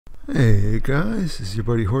Hey guys, this is your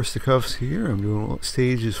buddy Horseticuffs here. I'm doing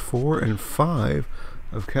stages 4 and 5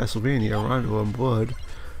 of Castlevania, Rondo and Blood.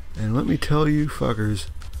 And let me tell you fuckers,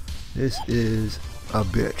 this is a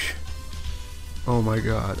bitch. Oh my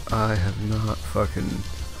god, I have not fucking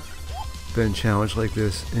been challenged like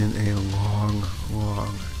this in a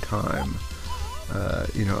long time.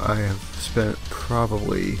 I have spent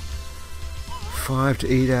probably 5 to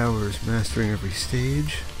 8 hours mastering every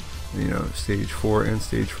stage. Stage 4 and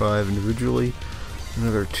stage 5 individually,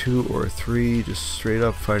 another 2 or 3 just straight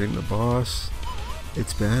up fighting the boss.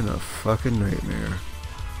 It's been a fucking nightmare.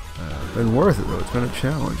 Been worth it though. It's been a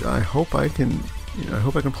challenge. I hope I can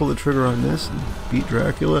pull the trigger on this and beat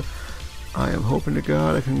Dracula. I am hoping to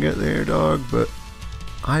God I can get there, dog, but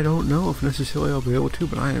I don't know if necessarily I'll be able to,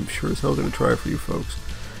 but I am sure as hell gonna try for you folks.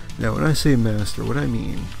 Now when I say master, what I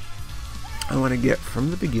mean, I want to get from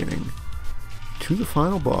the beginning to the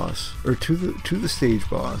final boss, or to the stage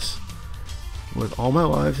boss, with all my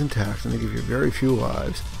lives intact, and they give you very few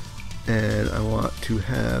lives, and I want to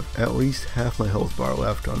have at least half my health bar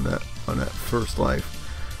left on that first life.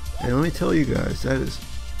 And let me tell you guys, that is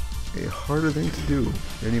a harder thing to do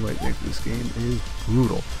than you might think. This game is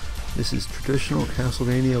brutal. This is traditional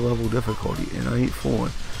Castlevania level difficulty, and I ain't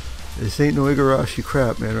fooling. This ain't no Igarashi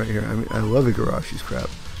crap, man, right here. I mean, I love Igarashi's crap,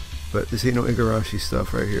 but this ain't no Igarashi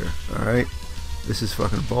stuff right here, alright? This is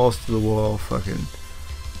fucking balls to the wall, fucking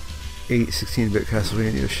 16-bit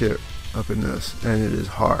Castlevania shit up in this, and it is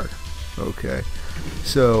hard. Okay,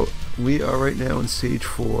 so we are right now in stage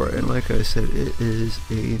 4, and like I said, it is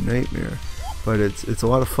a nightmare, but it's a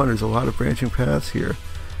lot of fun. There's a lot of branching paths here,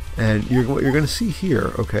 and what you're gonna see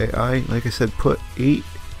here. Okay, like I said, put 8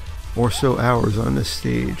 or so hours on this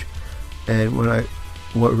stage, and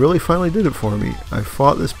what really finally did it for me, I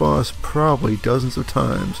fought this boss probably dozens of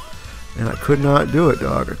times. And I could not do it,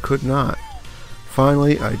 dog. I could not.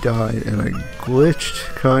 Finally, I died, and I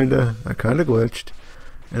glitched, I kinda glitched,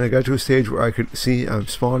 and I got to a stage where I could see I'm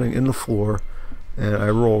spawning in the floor, and I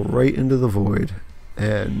roll right into the void,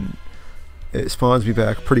 and it spawns me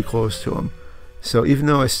back pretty close to him. So even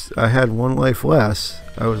though I had 1 life less,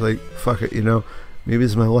 I was like, fuck it, maybe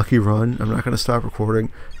this is my lucky run. I'm not gonna stop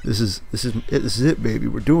recording. This is it, baby.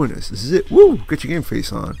 We're doing this. This is it. Woo! Get your game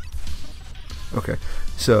face on. Okay,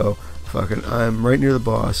 so I'm right near the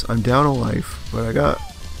boss. I'm down a life, but I got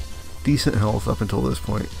decent health up until this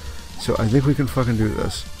point. So I think we can fucking do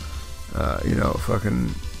this. I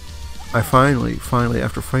finally,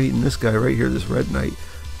 after fighting this guy right here, this Red Knight,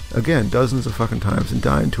 again, dozens of fucking times and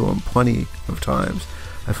dying to him plenty of times,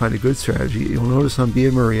 I find a good strategy. You'll notice I'm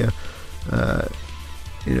being Maria.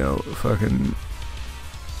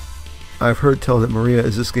 I've heard tell that Maria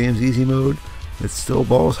is this game's easy mode. It's still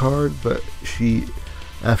balls hard, but she,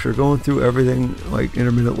 after going through everything like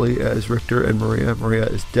intermittently as Richter and Maria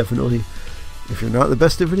is definitely, if you're not the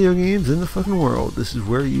best at video games in the fucking world, this is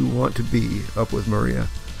where you want to be, up with Maria,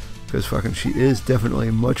 because she is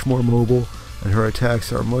definitely much more mobile, and her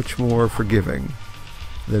attacks are much more forgiving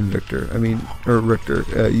than Richter.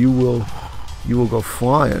 You will go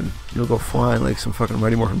flying. You'll go flying like some fucking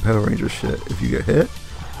Mighty Morphin Power Ranger shit if you get hit,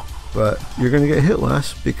 but you're gonna get hit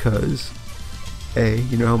less because A,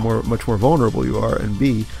 you know how much more vulnerable you are, and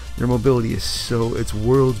B, your mobility is it's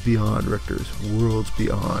worlds beyond Richter's. Worlds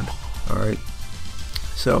beyond. Alright?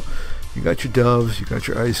 So, you got your doves, you got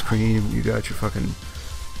your ice cream, you got your fucking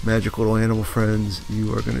magic little animal friends.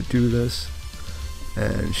 You are going to do this.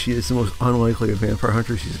 And she is the most unlikely of vampire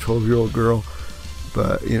hunters. She's a 12-year-old girl,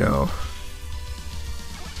 but,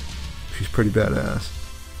 she's pretty badass.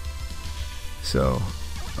 So,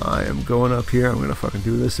 I am going up here. I'm going to fucking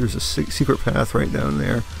do this. There's a secret path right down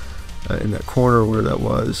there in that corner where that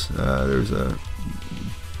was. There's a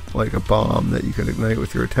bomb that you can ignite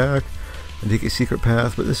with your attack and take a secret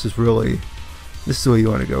path, but this is the way you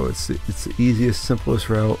want to go. It's the easiest, simplest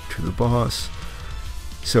route to the boss.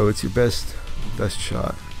 So it's your best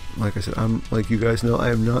shot. Like I said, like you guys know, I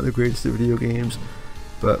am not the greatest at video games,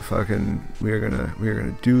 but fucking we are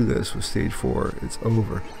gonna do this with stage 4. It's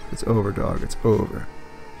over. It's over, dog. It's over.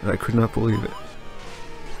 And I could not believe it.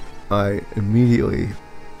 I immediately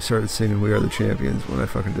started singing "We Are the Champions" when I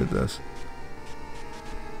fucking did this.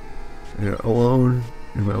 Alone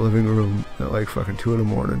in my living room at like fucking 2 in the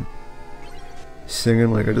morning,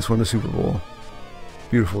 singing like I just won the Super Bowl.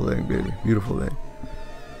 Beautiful thing, baby. Beautiful thing.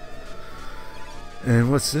 And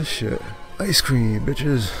what's this shit? Ice cream,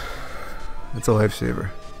 bitches. It's a lifesaver.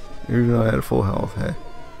 Even though I had a full health, hey.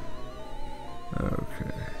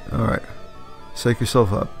 Okay. Alright. Psych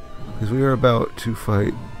yourself up, because we are about to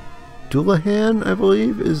fight Dullahan, I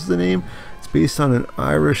believe is the name. It's based on an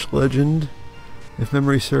Irish legend if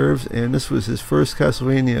memory serves, and this was his first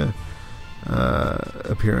Castlevania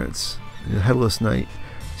appearance, Headless Knight.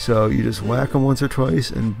 So you just whack him once or twice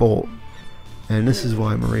and bolt. And this is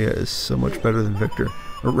why Maria is so much better than Victor.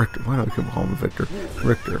 Or Richter. Why do I call him Victor?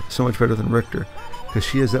 Richter. So much better than Richter. Because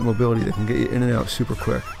she has that mobility that can get you in and out super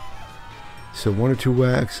quick. So 1 or 2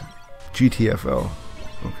 whacks, GTFO.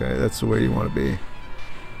 Okay, that's the way you want to be.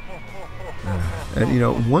 And you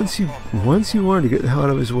know, once you learn to get the hell out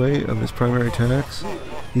of his way of his primary attacks,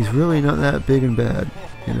 he's really not that big and bad.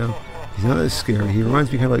 You know, he's not that scary. He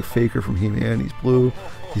reminds me kind of like Faker from He-Man. He's blue.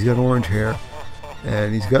 He's got orange hair.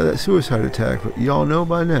 And he's got that suicide attack, but y'all know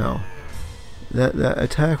by now that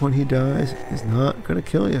attack when he dies is not going to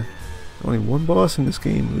kill you. Only one boss in this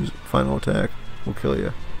game whose final attack will kill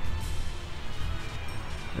you.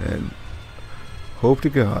 And hope to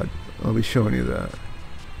God I'll be showing you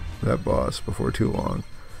that boss before too long.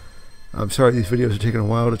 I'm sorry these videos are taking a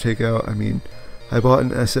while to take out. I mean, I bought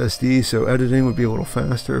an SSD, so editing would be a little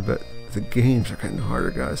faster, but the games are getting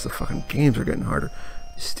harder, guys. The fucking games are getting harder.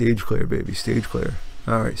 Stage clear, baby, stage clear.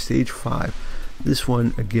 Alright, stage 5. This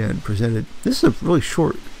one, again, presented... This is a really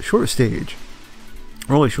short stage.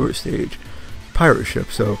 Really short stage. Pirate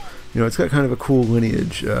ship, so, you know, it's got kind of a cool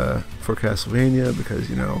lineage for Castlevania,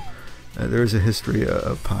 because, you know, there is a history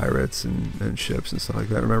of pirates and ships and stuff like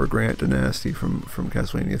that. Remember Grant Dynasty from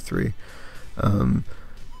Castlevania 3.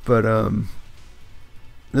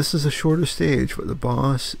 This is a shorter stage, but the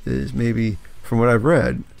boss is maybe... From what I've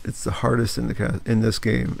read, it's the hardest in this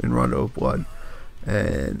game, in Rondo of Blood.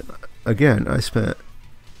 And again, I spent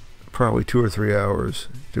probably 2 or 3 hours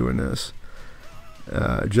doing this,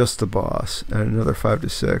 just the boss, and another 5 to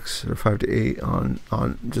 6 or 5 to 8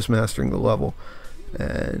 on just mastering the level.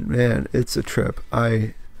 And man, it's a trip.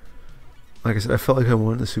 Like I said, I felt like I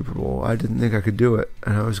won the Super Bowl. I didn't think I could do it,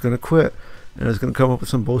 and I was gonna quit, and I was gonna come up with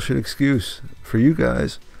some bullshit excuse for you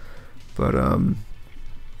guys, but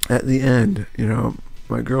at the end, you know,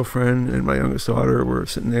 my girlfriend and my youngest daughter were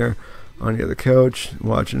sitting there on the other couch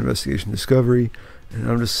watching Investigation Discovery, and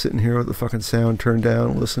I'm just sitting here with the fucking sound turned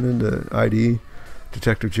down, listening to ID,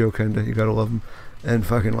 Detective Joe Kenda, you gotta love him, and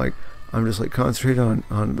fucking like, I'm just like concentrating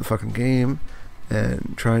on the fucking game,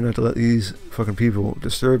 and trying not to let these fucking people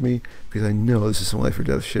disturb me, because I know this is some life or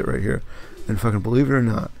death shit right here. And fucking believe it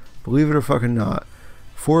or fucking not,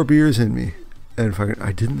 4 beers in me, and fucking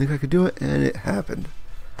I didn't think I could do it, and it happened.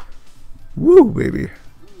 Woo, baby.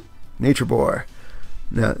 Nature boy.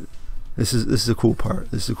 Now, this is a cool part.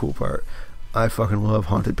 This is a cool part. I fucking love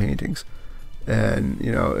haunted paintings. And,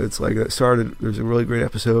 you know, it's like it started, there's a really great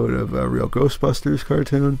episode of a real Ghostbusters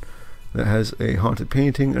cartoon that has a haunted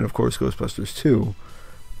painting, and of course Ghostbusters 2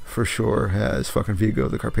 for sure has fucking Vigo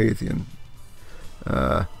the Carpathian.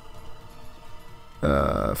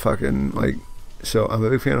 Fucking like, so I'm a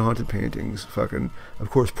big fan of haunted paintings. Fucking, of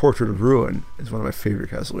course, Portrait of Ruin is one of my favorite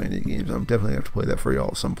Castlevania games. I'm definitely have to play that for y'all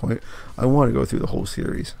at some point. I want to go through the whole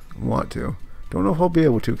series. I want to. Don't know if I'll be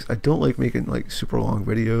able to, because I don't like making like super long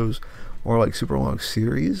videos or like super long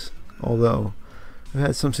series. Although I've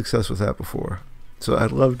had some success with that before. So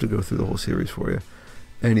I'd love to go through the whole series for you.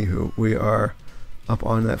 Anywho, we are up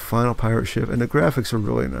on that final pirate ship, and the graphics are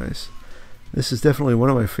really nice. This is definitely one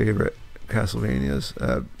of my favorite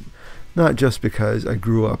Castlevanias. Not just because I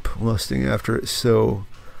grew up lusting after it so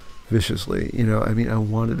viciously, you know, I mean, I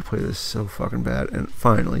wanted to play this so fucking bad, and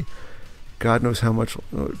finally, God knows how much,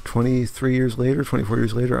 23 years later, 24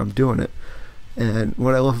 years later, I'm doing it. And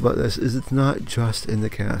what I love about this is it's not just in the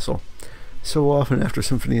castle. So often after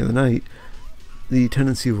Symphony of the Night, the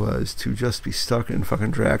tendency was to just be stuck in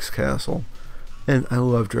fucking Drac's castle. And I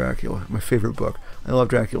love Dracula, my favorite book. I love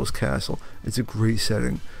Dracula's castle. It's a great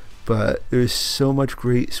setting. But there's so much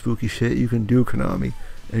great spooky shit you can do, Konami,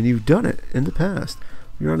 and you've done it in the past.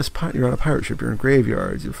 You're on a pirate ship. You're in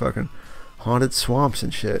graveyards. You're fucking haunted swamps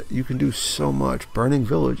and shit. You can do so much. Burning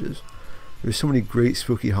villages. There's so many great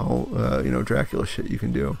spooky Dracula shit you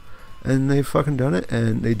can do, and they've fucking done it.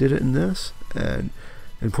 And they did it in this, and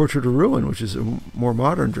in Portrait of Ruin, which is a more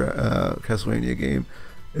modern Castlevania game.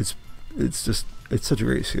 It's such a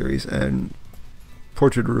great series, and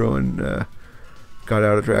Portrait of Ruin. Got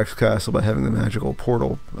out of Drac's castle by having the magical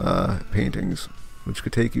portal paintings, which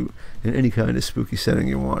could take you in any kind of spooky setting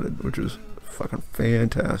you wanted, which was fucking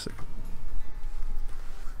fantastic.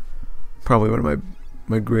 Probably one of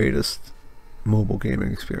my greatest mobile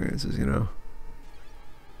gaming experiences, you know.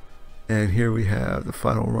 And here we have the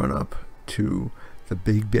final run-up to the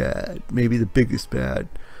big bad, maybe the biggest bad.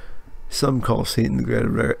 Some call Satan the great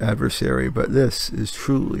adversary, but this is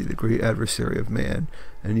truly the great adversary of man,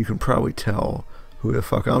 and you can probably tell who the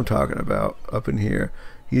fuck I'm talking about up in here.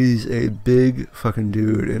 He's a big fucking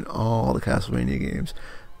dude in all the Castlevania games.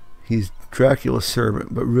 He's Dracula's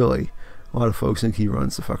servant, but really, a lot of folks think he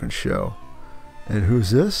runs the fucking show. And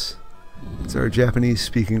who's this? It's our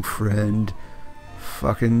Japanese-speaking friend,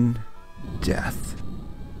 fucking Death.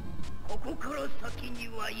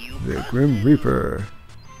 The Grim Reaper.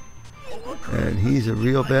 And he's a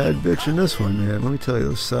real bad bitch in this one, man. Let me tell you,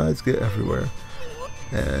 those sides get everywhere.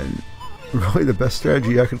 And really the best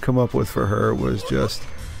strategy I could come up with for her was just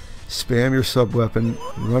spam your sub-weapon,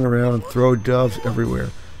 run around, throw doves everywhere.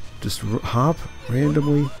 Just hop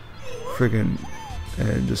randomly, friggin',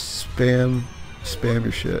 and just spam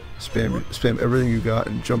your shit. Spam everything you got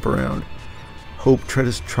and jump around.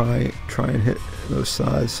 Try and hit those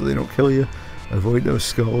sides so they don't kill you. Avoid those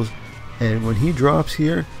skulls. And when he drops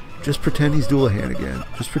here, just pretend he's Dualahan again.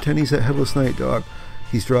 Just pretend he's that Headless Knight, dog.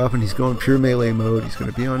 He's dropping, he's going pure melee mode, he's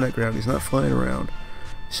going to be on that ground, he's not flying around.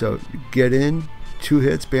 So, you get in, 2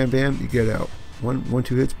 hits, bam bam, you get out. 2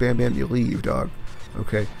 hits, bam bam, you leave, dog.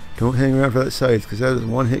 Okay? Don't hang around for that sides, because that is a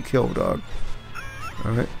 1-hit kill, dog.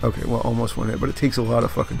 Alright? Okay, well, almost 1 hit, but it takes a lot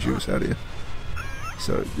of fucking juice out of you.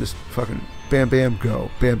 So, just fucking bam bam,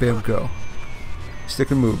 go. Bam bam, go.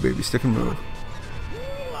 Stick and move, baby, stick and move.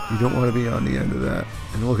 You don't want to be on the end of that.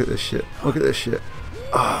 And look at this shit. Look at this shit.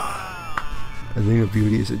 Ah. A thing of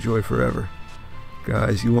beauty is a joy forever.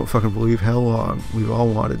 Guys, you won't fucking believe how long we've all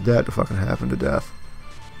wanted that to fucking happen to Death.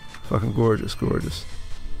 Fucking gorgeous, gorgeous.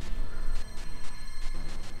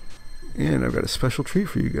 And I've got a special treat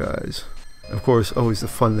for you guys. Of course, always the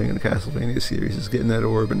fun thing in the Castlevania series is getting that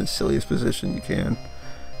orb in the silliest position you can.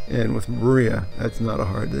 And with Maria, that's not a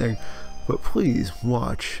hard thing. But please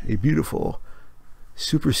watch a beautiful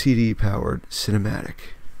Super CD powered cinematic.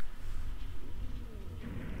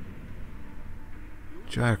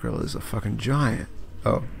 Jackrell is a fucking giant.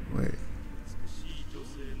 Oh, wait.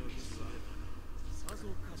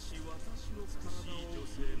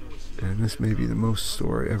 And this may be the most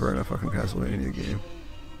story ever in a fucking Castlevania game.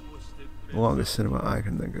 The longest cinema I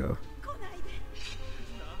can think of.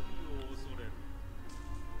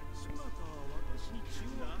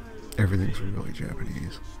 Everything's really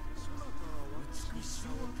Japanese.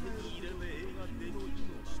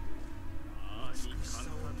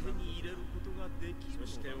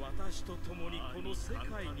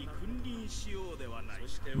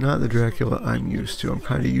 Not the Dracula I'm used to. I'm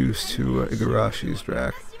kind of used to Igarashi's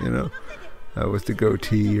Drac, you know, with the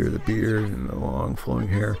goatee or the beard and the long flowing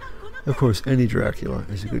hair. Of course, any Dracula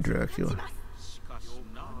is a good Dracula.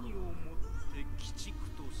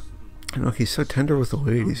 And look, he's so tender with the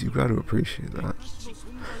ladies. You've got to appreciate that.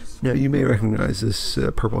 Now, you may recognize this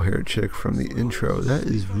purple-haired chick from the intro. That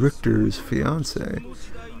is Richter's fiance.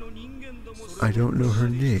 I don't know her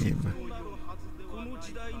name.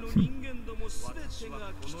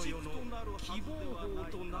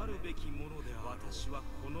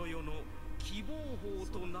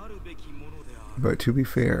 But to be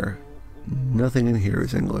fair, nothing in here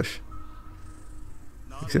is English.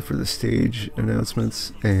 Except for the stage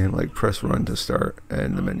announcements and like press run to start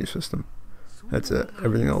and the menu system. That's it.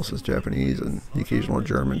 Everything else is Japanese and the occasional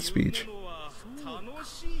German speech.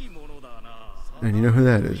 And you know who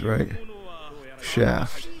that is, right?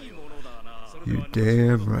 Shaft. You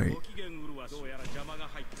damn right.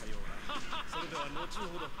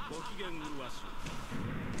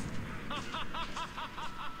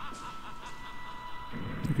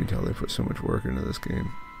 You can tell they put so much work into this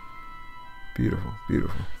game. Beautiful,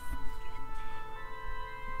 beautiful.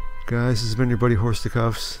 Guys, this has been your buddy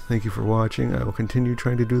Horseticuffs. Thank you for watching. I will continue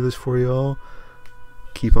trying to do this for you all.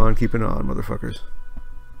 Keep on keeping on, motherfuckers.